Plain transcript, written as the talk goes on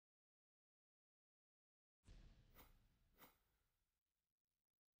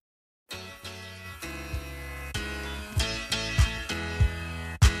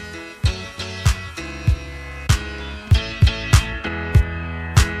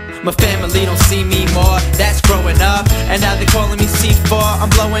My family don't see me more, that's growing up. And now they're calling me C4, I'm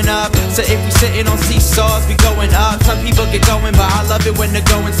blowing up. So if we sitting on seesaws, we going up. Some people get going, but I love it when the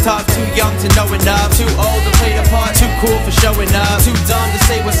going's tough. Too young to know enough, too old to play the part, too cool for showing up, too dumb to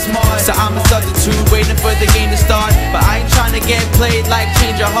say what's smart. So I'm a substitute, waiting for the game to start. But I ain't trying to get played like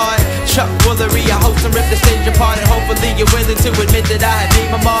change your heart. Chuck Woolery, I host and rip the stage apart. And hopefully you're willing to admit that I have made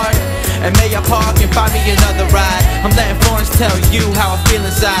my mark. And may I park and find me another ride. I'm letting Florence tell you how I feel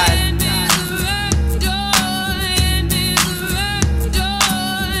inside.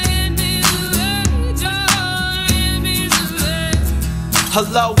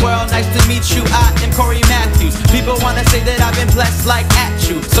 Hello world, nice to meet you, I am Corey Matthews. People wanna say that I've been blessed like at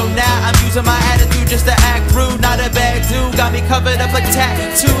you. So now I'm using my attitude just to act rude. Not a bad dude, got me covered up like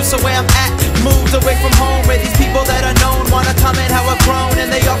tattoos. So where I'm at, moved away from home, where these people that are known wanna comment how I've grown.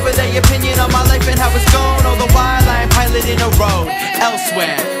 And they offer their opinion on my life and how it's gone. All the while I am piloting a road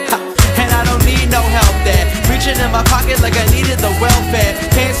elsewhere, and I don't need no help there. Reaching in my pocket like I needed the welfare.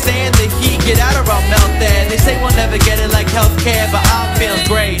 Can't stand the heat, get out or I'll melt there. They say we'll never get it like healthcare, but I'm feeling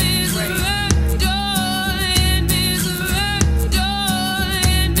great.